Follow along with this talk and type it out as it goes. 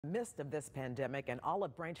Midst of this pandemic, an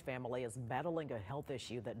Olive Branch family is battling a health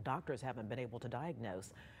issue that doctors haven't been able to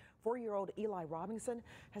diagnose. 4-year-old Eli Robinson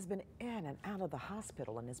has been in and out of the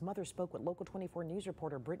hospital, and his mother spoke with Local 24 News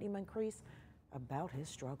reporter Brittany Moncrief about his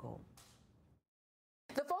struggle.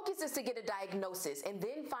 The focus is to get a diagnosis and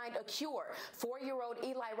then find a cure. 4-year-old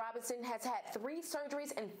Eli Robinson has had 3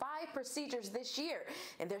 surgeries and 5 procedures this year,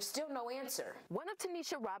 and there's still no answer. One of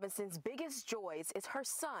Tanisha Robinson's biggest joys is her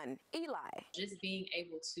son, Eli. Just being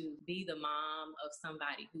able to be the mom of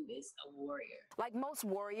somebody who is a warrior. Like most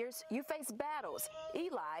warriors, you face battles.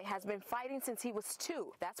 Eli has been fighting since he was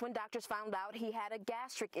 2. That's when doctors found out he had a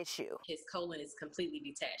gastric issue. His colon is completely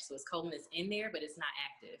detached, so his colon is in there, but it's not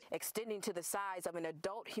active. Extending to the size of an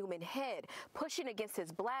adult human head, pushing against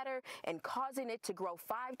his bladder and causing it to grow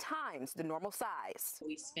 5 times the normal size.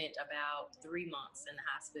 We spent about 3 months in the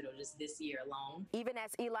hospital just this year alone. Even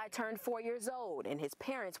as Eli turned 4 years old and his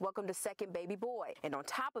parents welcomed a second baby boy. And on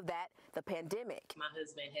top of that, the pandemic. My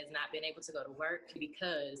husband has not been able to go to work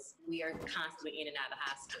because we are constantly in and out of the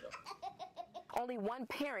hospital. Only one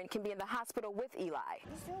parent can be in the hospital with Eli.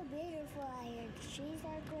 It's so beautiful out here. The trees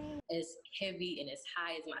are green. As heavy and as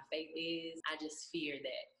high as my faith is, I just fear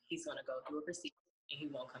that he's going to go through a procedure and he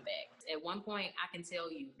won't come back. At one point, I can tell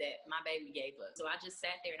you that my baby gave up. So I just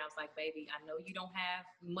sat there and I was like, baby, I know you don't have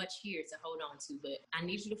much here to hold on to, but I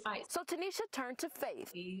need you to fight. So Tanisha turned to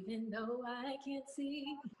faith. Even though I can't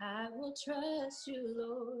see, I will trust you,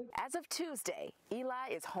 Lord. As of Tuesday,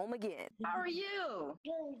 Eli is home again. How are you?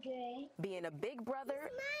 Good, great. Being a big brother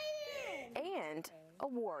and a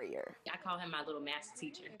warrior. I call him my little master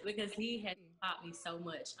teacher because he has taught me so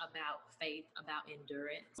much about faith, about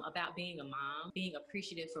endurance, about being a mom, being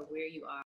appreciative for where you are.